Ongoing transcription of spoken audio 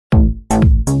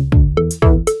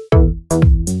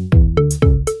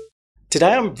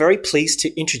today I'm very pleased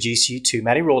to introduce you to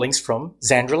Maddie Rawlings from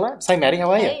Xandra Labs. Hey, Maddie, how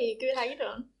are you? Hey, good. How you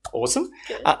doing? Awesome.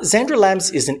 Good. Xandra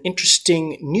Labs is an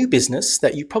interesting new business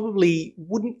that you probably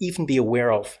wouldn't even be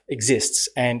aware of exists,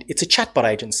 and it's a chatbot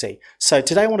agency. So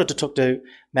today I wanted to talk to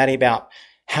Maddie about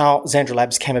how Xandra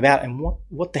Labs came about and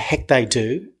what the heck they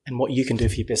do and what you can do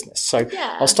for your business. So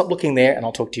I'll stop looking there and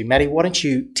I'll talk to you. Maddie, why don't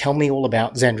you tell me all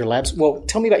about Xandra Labs? Well,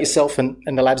 tell me about yourself and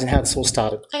the labs and how this all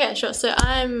started. Okay, sure. So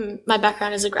my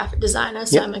background is a graphic designer,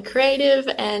 so I'm a creative,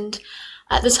 and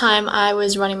at the time I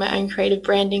was running my own creative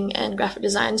branding and graphic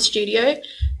design studio,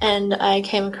 and I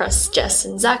came across Jess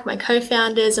and Zach, my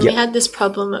co-founders, and we had this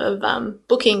problem of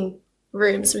booking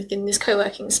rooms within this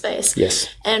co-working space. Yes.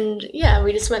 And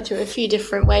we just went through a few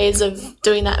different ways of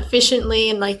doing that efficiently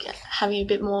and like having a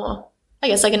bit more, I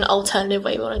guess, like an alternative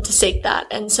way we wanted to seek that.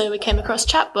 And so we came across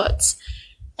Chatbots,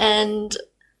 and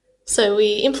so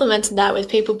we implemented that with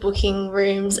people booking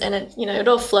rooms, and it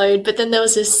all flowed. But then there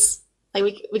was this, like,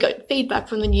 we got feedback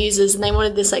from the users, and they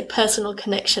wanted this like personal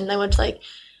connection. They wanted like,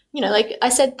 like I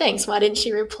said, thanks, why didn't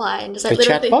she reply? And just like the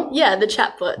little chatbot? The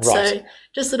chatbot. Right. So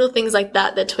just little things like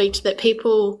that tweaked, that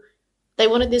people, they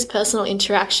wanted this personal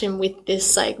interaction with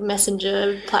this like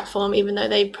messenger platform, even though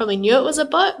they probably knew it was a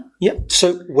bot. Yep.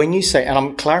 So when you say, and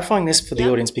I'm clarifying this for the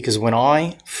audience because when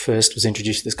I first was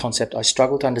introduced to this concept, I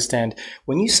struggled to understand,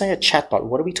 when you say a chatbot,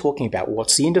 what are we talking about?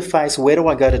 What's the interface? Where do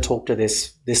I go to talk to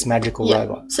this magical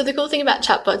robot? So the cool thing about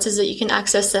chatbots is that you can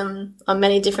access them on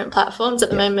many different platforms. At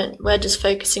the moment, we're just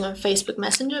focusing on Facebook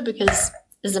Messenger because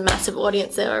there's a massive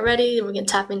audience there already, and we can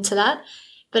tap into that.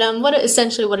 But what it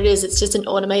is, it's just an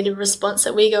automated response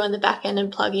that we go in the back end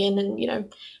and plug in,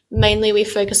 and mainly we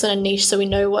focus on a niche so we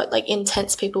know what like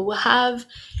intents people will have.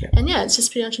 And it's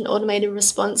just pretty much an automated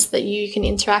response that you can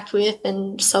interact with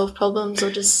and solve problems or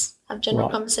just have general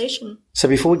conversation. So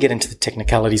before we get into the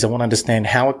technicalities, I want to understand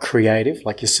how a creative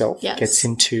like yourself gets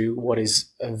into what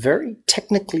is a very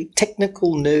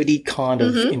technical, nerdy kind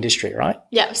of industry, right?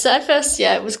 Yeah. So at first,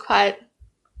 it was quite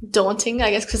daunting,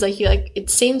 I guess, because it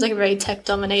seems like a very tech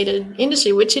dominated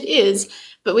industry, which it is,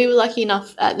 but we were lucky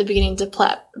enough at the beginning to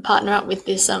partner up with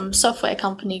this software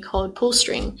company called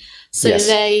Pullstring. So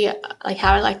they, like,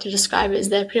 how I like to describe it is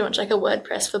they're pretty much like a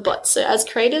WordPress for bots. So as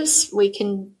creatives, we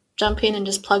can jump in and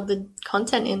just plug the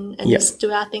content in and just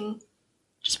do our thing,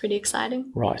 which is pretty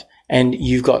exciting. Right. And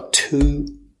you've got two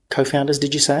co-founders,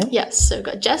 did you say? Yes. So we've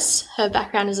got Jess, her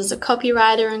background is as a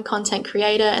copywriter and content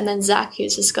creator, and then Zach,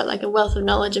 who's just got like a wealth of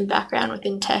knowledge and background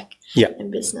within tech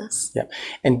and business. Yeah.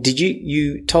 And did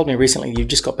you told me recently you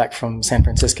just got back from San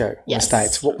Francisco in the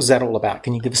States. What was that all about?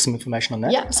 Can you give us some information on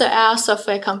that? Yeah. So our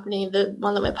software company, the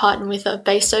one that we're partnering with, are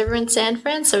based over in San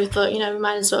Fran. So we thought, we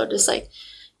might as well just like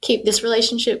keep this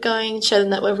relationship going, show them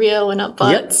that we're real, we're not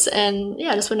bots. And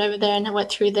just went over there and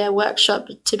went through their workshop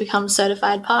to become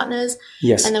certified partners.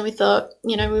 Yes. And then we thought,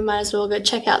 we might as well go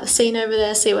check out the scene over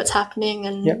there, see what's happening.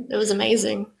 And it was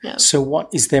amazing. Yeah. So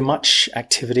is there much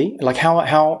activity? Like how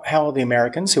are the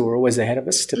Americans, who are always ahead of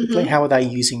us typically, how are they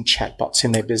using chatbots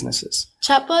in their businesses?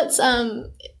 Chatbots,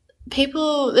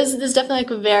 people, there's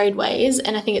definitely like varied ways,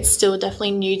 and I think it's still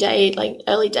definitely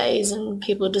early days, and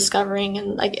people are discovering,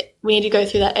 and like we need to go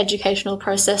through that educational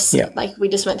process like we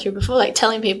just went through before, like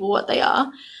telling people what they are.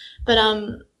 But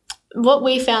what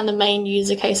we found the main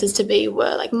user cases to be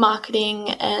were like marketing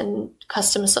and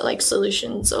customer like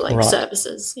solutions or like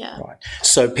services. Yeah. Right.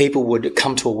 So people would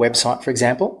come to a website, for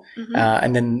example,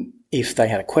 and then if they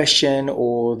had a question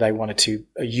or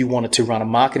you wanted to run a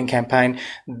marketing campaign,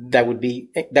 they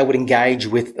would engage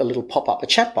with a little pop-up, a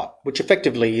chatbot, which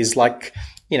effectively is like,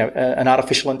 an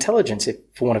artificial intelligence,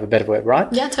 for want of a better word,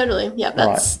 right? Yeah, totally. Yeah,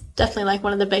 that's definitely like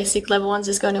one of the basic level ones,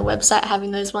 is going to a website,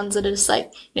 having those ones that are just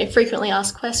like, frequently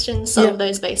asked questions, solve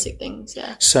those basic things.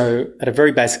 Yeah. So at a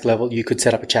very basic level, you could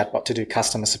set up a chatbot to do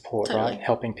customer support, right?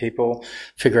 Helping people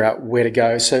figure out where to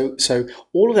go. So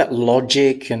all of that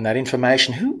logic and that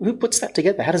information, who puts that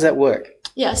together? How does that work?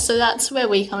 Yeah, so that's where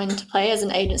we come into play as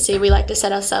an agency. We like to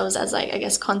set ourselves as like, I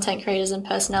guess, content creators and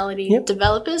personality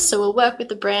developers. So we'll work with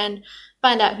the brand,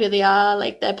 find out who they are,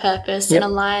 like their purpose, and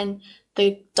align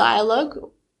the dialogue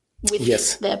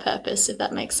with their purpose, if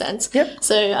that makes sense. Yep.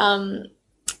 So,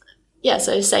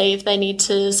 so say if they need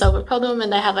to solve a problem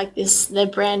and they have like this, their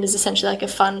brand is essentially like a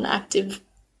fun, active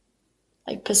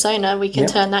like persona, we can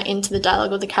turn that into the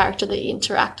dialogue of the character that you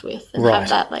interact with and have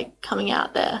that like coming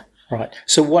out there. Right.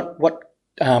 So what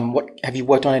what have you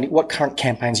worked on? What current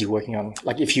campaigns are you working on?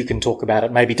 Like, if you can talk about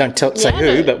it, maybe don't say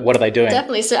who, but what are they doing?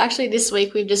 Definitely. So actually this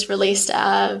week we've just released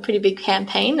a pretty big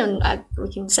campaign, and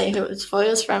we can say who it was for. It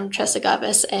was from Tres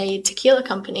Agaves, a tequila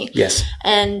company. Yes.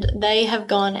 And they have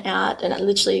gone out and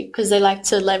literally, because they like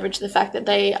to leverage the fact that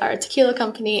they are a tequila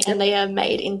company and they are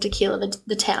made in Tequila,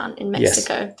 the town in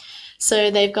Mexico. Yes.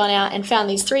 So they've gone out and found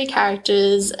these 3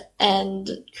 characters and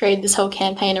created this whole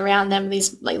campaign around them,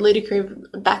 these like ludicrous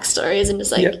backstories, and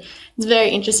just like it's very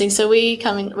interesting. So we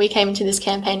came into this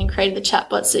campaign and created the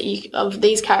chatbots of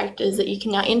these characters that you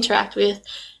can now interact with,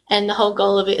 and the whole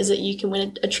goal of it is that you can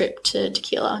win a trip to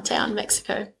Tequila Town,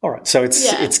 Mexico. All right, so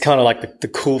it's kind of like the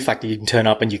cool factor. You can turn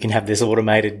up and you can have this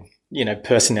automated,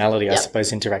 personality, I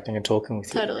suppose, interacting and talking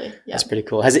with you. Totally, yeah. That's pretty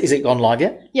cool. Is it gone live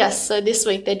yet? Yes. So this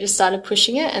week they just started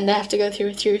pushing it, and they have to go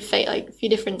through like a few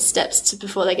different steps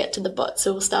before they get to the bot.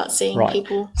 So we'll start seeing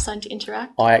people starting to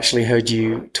interact. I actually heard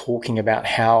you talking about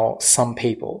how some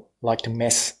people like to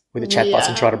mess with the chatbots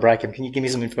and try to break them. Can you give me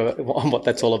some info on what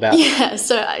that's all about? Yeah,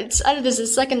 so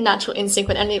it's like a natural instinct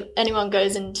when anyone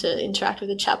goes in to interact with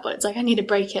a chatbot. It's like, I need to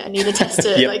break it, I need to test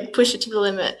it, like push it to the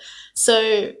limit.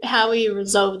 So how we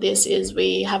resolve this is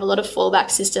we have a lot of fallback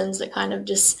systems that kind of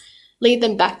just lead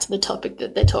them back to the topic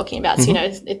that they're talking about. So,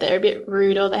 if they're a bit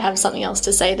rude or they have something else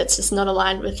to say that's just not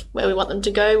aligned with where we want them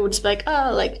to go, we'll just be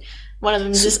like, one of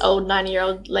them is this old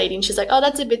 90-year-old lady, and she's like, "Oh,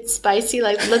 that's a bit spicy.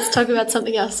 Like, let's talk about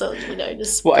something else." So,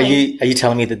 just. Well, are you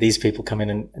telling me that these people come in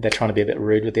and they're trying to be a bit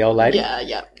rude with the old lady?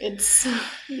 Yeah, it's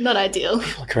not ideal.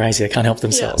 People are crazy. They can't help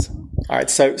themselves. Yeah. All right,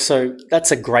 so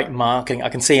that's a great marketing. I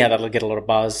can see how that'll get a lot of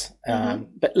buzz.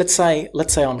 But let's say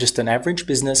I'm just an average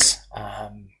business.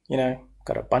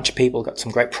 Got a bunch of people, got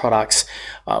some great products.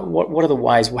 What are the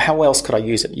ways? How else could I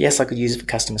use it? Yes, I could use it for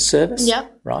customer service. Yeah.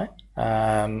 Right.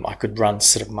 I could run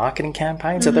sort of marketing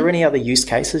campaigns. Are there any other use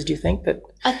cases, do you think, that?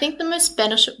 I think the most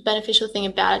beneficial thing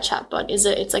about a chatbot is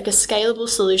that it's like a scalable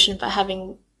solution for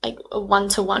having like a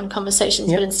one-to-one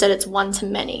conversations, but instead it's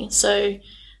one-to-many. So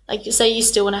like you say, you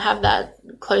still want to have that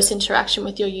close interaction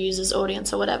with your users,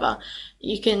 audience, or whatever.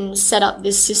 You can set up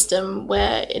this system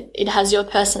where it has your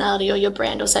personality or your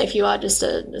brand, or say if you are just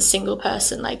a single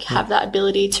person, like have that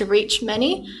ability to reach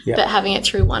many, but having it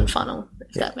through one funnel,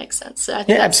 if that makes sense. So I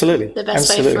think that's absolutely the best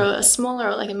way for a smaller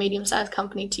or like a medium-sized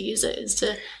company to use it, is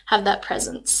to have that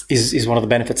presence. Is one of the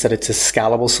benefits that it's a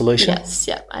scalable solution? Yes,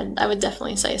 yeah. I would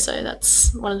definitely say so.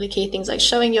 That's one of the key things, like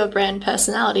showing your brand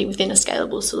personality within a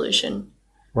scalable solution.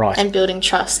 Right. And building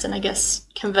trust, and I guess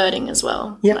converting as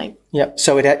well. Yeah.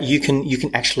 So you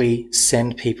can actually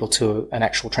send people to an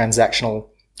actual transactional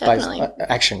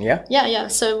action. Yeah. Yeah.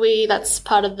 So that's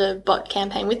part of the bot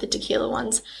campaign with the tequila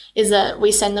ones, is that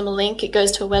we send them a link. It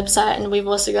goes to a website, and we've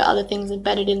also got other things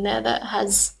embedded in there that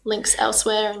has links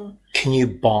elsewhere. And can you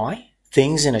buy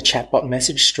things in a chatbot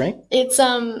message stream? It's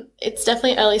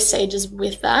definitely early stages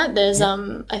with that. There's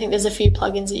I think there's a few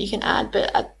plugins that you can add,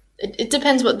 but it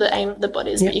depends what the aim of the bot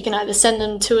is, but you can either send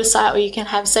them to a site, or you can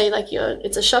have, say, like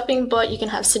it's a shopping bot, you can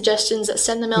have suggestions that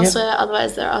send them elsewhere.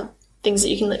 Otherwise, there are things that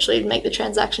you can literally make the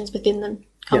transactions within the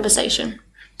conversation.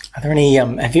 Are there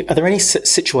any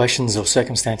situations or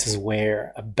circumstances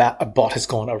where a bot has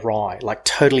gone awry, like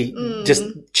totally just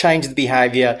changed the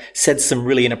behavior, said some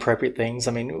really inappropriate things?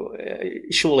 I mean,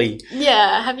 surely.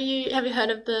 Yeah. Have you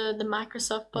heard of the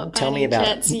Microsoft bot? Tell me about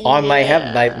it. I may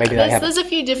have. Maybe they have. There's a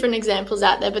few different examples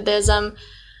out there, but there's I'm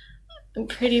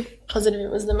pretty positive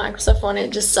it was the Microsoft one. It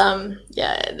just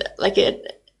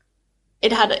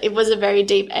it was a very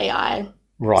deep AI.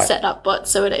 Right. Set up bot,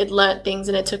 so it learnt things,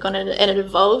 and it took on and it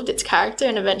evolved its character,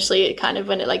 and eventually it kind of,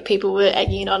 when it, like, people were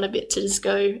egging it on a bit to just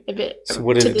go a bit so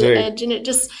what did to it the do? edge, and it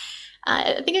just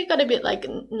I think it got a bit like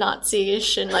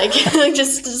Nazi-ish, and like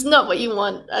just not what you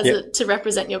want to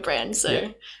represent your brand.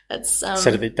 So that's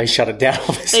so did they shut it down?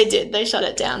 They shut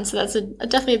it down. So that's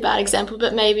definitely a bad example,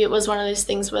 but maybe it was one of those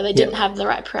things where they didn't have the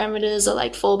right parameters or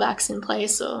like fallbacks in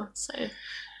place, or so.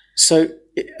 So,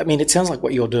 I mean, it sounds like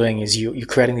what you're doing is you're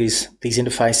creating these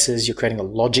interfaces, you're creating a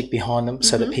logic behind them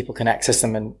so that people can access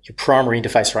them, and your primary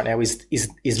interface right now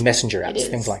is Messenger apps,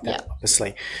 things like that,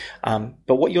 obviously.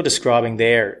 But what you're describing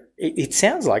there, it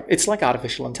sounds like it's like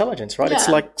artificial intelligence, right? Yeah. It's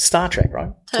like Star Trek,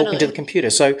 right? Totally. Talking to the computer.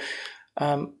 So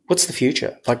what's the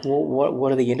future? Like,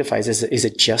 what are the interfaces? Is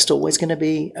it just always going to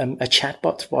be a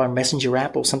chatbot via a Messenger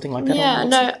app or something like that? Yeah,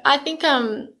 no, I think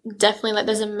definitely, like,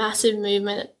 there's a massive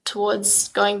movement towards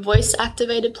going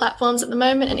voice-activated platforms at the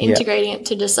moment and integrating it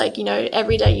to just, like,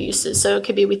 everyday uses. So it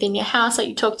could be within your house, like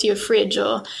you talk to your fridge,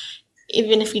 or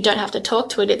even if you don't have to talk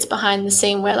to it, it's behind the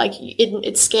scene where like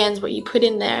it scans what you put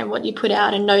in there and what you put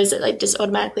out and knows that like just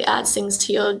automatically adds things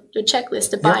to your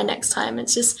checklist to buy next time.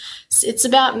 It's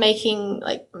about making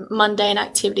like mundane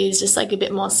activities just like a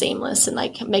bit more seamless and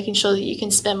like making sure that you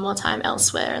can spend more time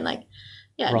elsewhere and like,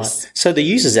 yeah. Right. So the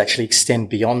users actually extend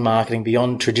beyond marketing,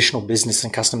 beyond traditional business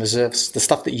and customer service. The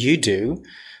stuff that you do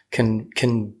can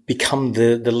become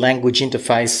the language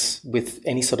interface with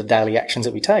any sort of daily actions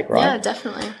that we take, right? Yeah,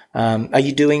 definitely. Are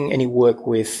you doing any work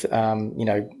with,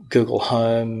 Google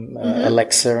Home,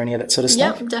 Alexa, any of that sort of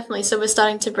stuff? Yeah, definitely. So we're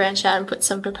starting to branch out and put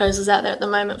some proposals out there at the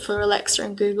moment for Alexa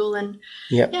and Google. And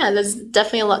yeah, there's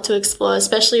definitely a lot to explore,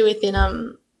 especially within,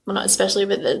 well, not especially,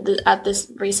 but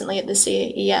recently at the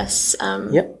CES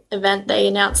event, they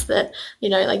announced that,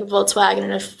 like Volkswagen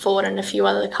and Ford and a few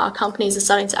other car companies are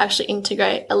starting to actually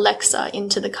integrate Alexa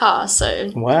into the car.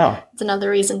 So wow, it's another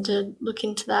reason to look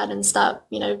into that and start,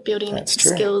 building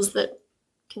skills that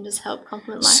can just help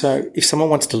complement life. So if someone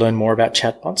wants to learn more about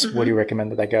chatbots, where do you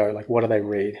recommend that they go? Like, what do they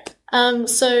read?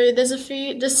 So there's a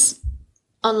few, just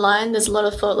online, there's a lot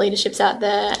of thought leaderships out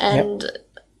there and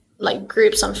like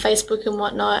groups on Facebook and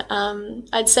whatnot.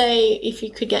 I'd say if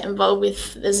you could get involved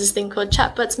with, there's this thing called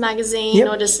Chatbots magazine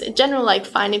or just in general, like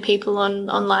finding people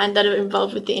online that are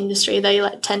involved with the industry. They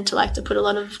tend to put a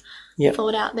lot of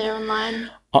thought out there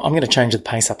online. I'm going to change the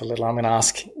pace up a little. I'm going to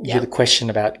ask you the question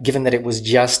about, given that it was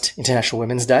just International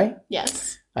Women's Day.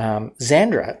 Yes.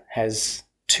 Xandra has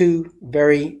 2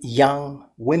 very young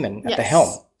women at the helm.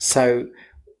 So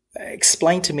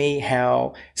explain to me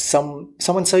how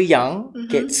someone so young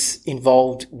gets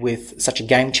involved with such a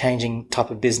game-changing type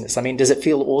of business. I mean, does it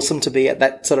feel awesome to be at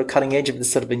that sort of cutting edge of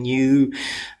this sort of a new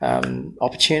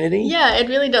opportunity? Yeah, it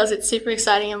really does. It's super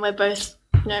exciting and we're both,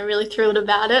 really thrilled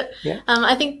about it. Yeah.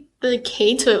 I think the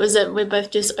key to it was that we're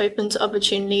both just open to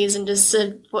opportunities and just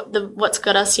what's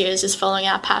got us here is just following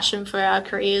our passion for our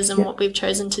careers and what we've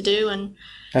chosen to do. And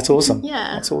that's awesome.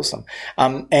 Yeah. That's awesome.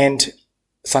 And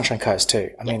Sunshine Coast too.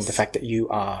 I mean, the fact that you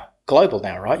are global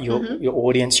now, right? Your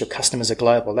audience, your customers are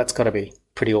global. That's got to be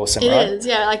pretty awesome, right? It is,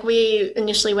 yeah. Like we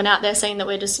initially went out there saying that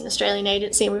we're just an Australian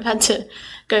agency and we've had to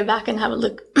go back and have a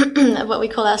look at what we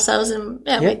call ourselves. And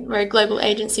we're a global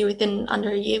agency within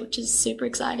under a year, which is super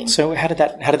exciting. So how did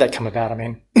that come about? I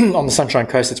mean, on the Sunshine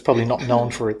Coast, it's probably not known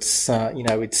for its,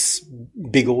 its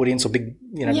big audience or big,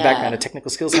 background of technical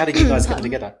skills. How did you guys come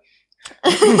together?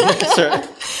 Sorry.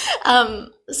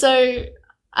 So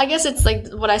I guess it's like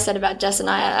what I said about Jess and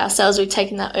I ourselves, we've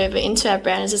taken that over into our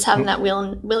brand, is just having that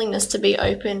willingness to be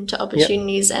open to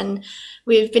opportunities. And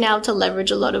we've been able to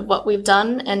leverage a lot of what we've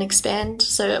done and expand.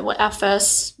 So our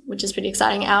first, which is pretty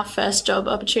exciting, our first job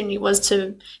opportunity was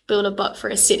to build a bot for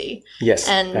a city. Yes,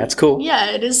 and that's cool.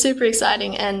 Yeah, it is super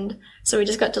exciting. And so we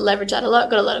just got to leverage that a lot,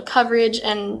 got a lot of coverage.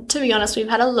 And to be honest, we've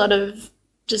had a lot of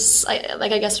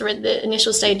I guess we're at the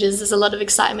initial stages. There's a lot of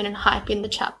excitement and hype in the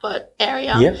chatbot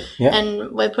area.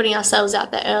 And we're putting ourselves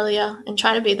out there earlier and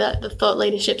trying to be the thought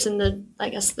leaderships and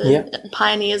the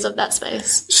pioneers of that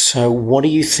space. So what do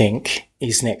you think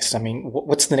is next? I mean,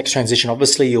 what's the next transition?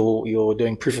 Obviously, you're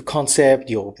doing proof of concept,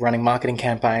 you're running marketing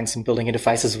campaigns and building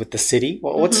interfaces with the city.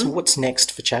 What's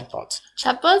next for chatbots?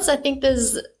 Chatbots, I think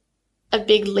there's a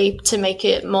big leap to make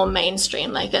it more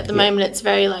mainstream. Like at the moment, it's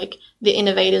very like the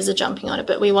innovators are jumping on it,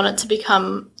 but we want it to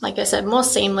become, like I said, more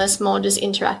seamless, more just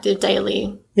interactive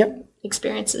daily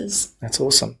experiences. That's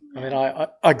awesome. I mean,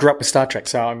 I grew up with Star Trek,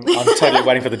 so I'm totally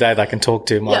waiting for the day that I can talk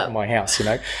to my house,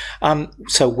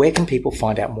 So where can people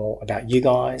find out more about you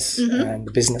guys and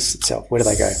the business itself? Where do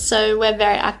they go? So we're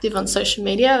very active on social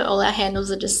media. All our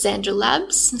handles are just Xandra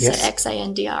Labs, so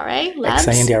Xandra Labs.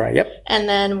 Xandra, yep. And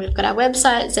then we've got our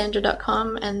website,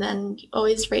 xandra.com, and then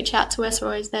always reach out to us. We're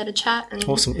always there to chat.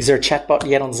 Awesome. Is there a chatbot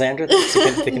yet on Xandra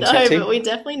that they can chat to? No, but we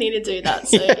definitely need to do that.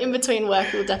 So in between work,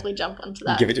 we'll definitely jump onto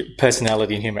that. Give it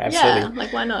personality and humour, absolutely. Yeah,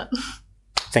 like why not?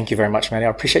 Thank you very much, Maddie. I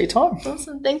appreciate your time.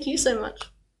 Awesome. Thank you so much.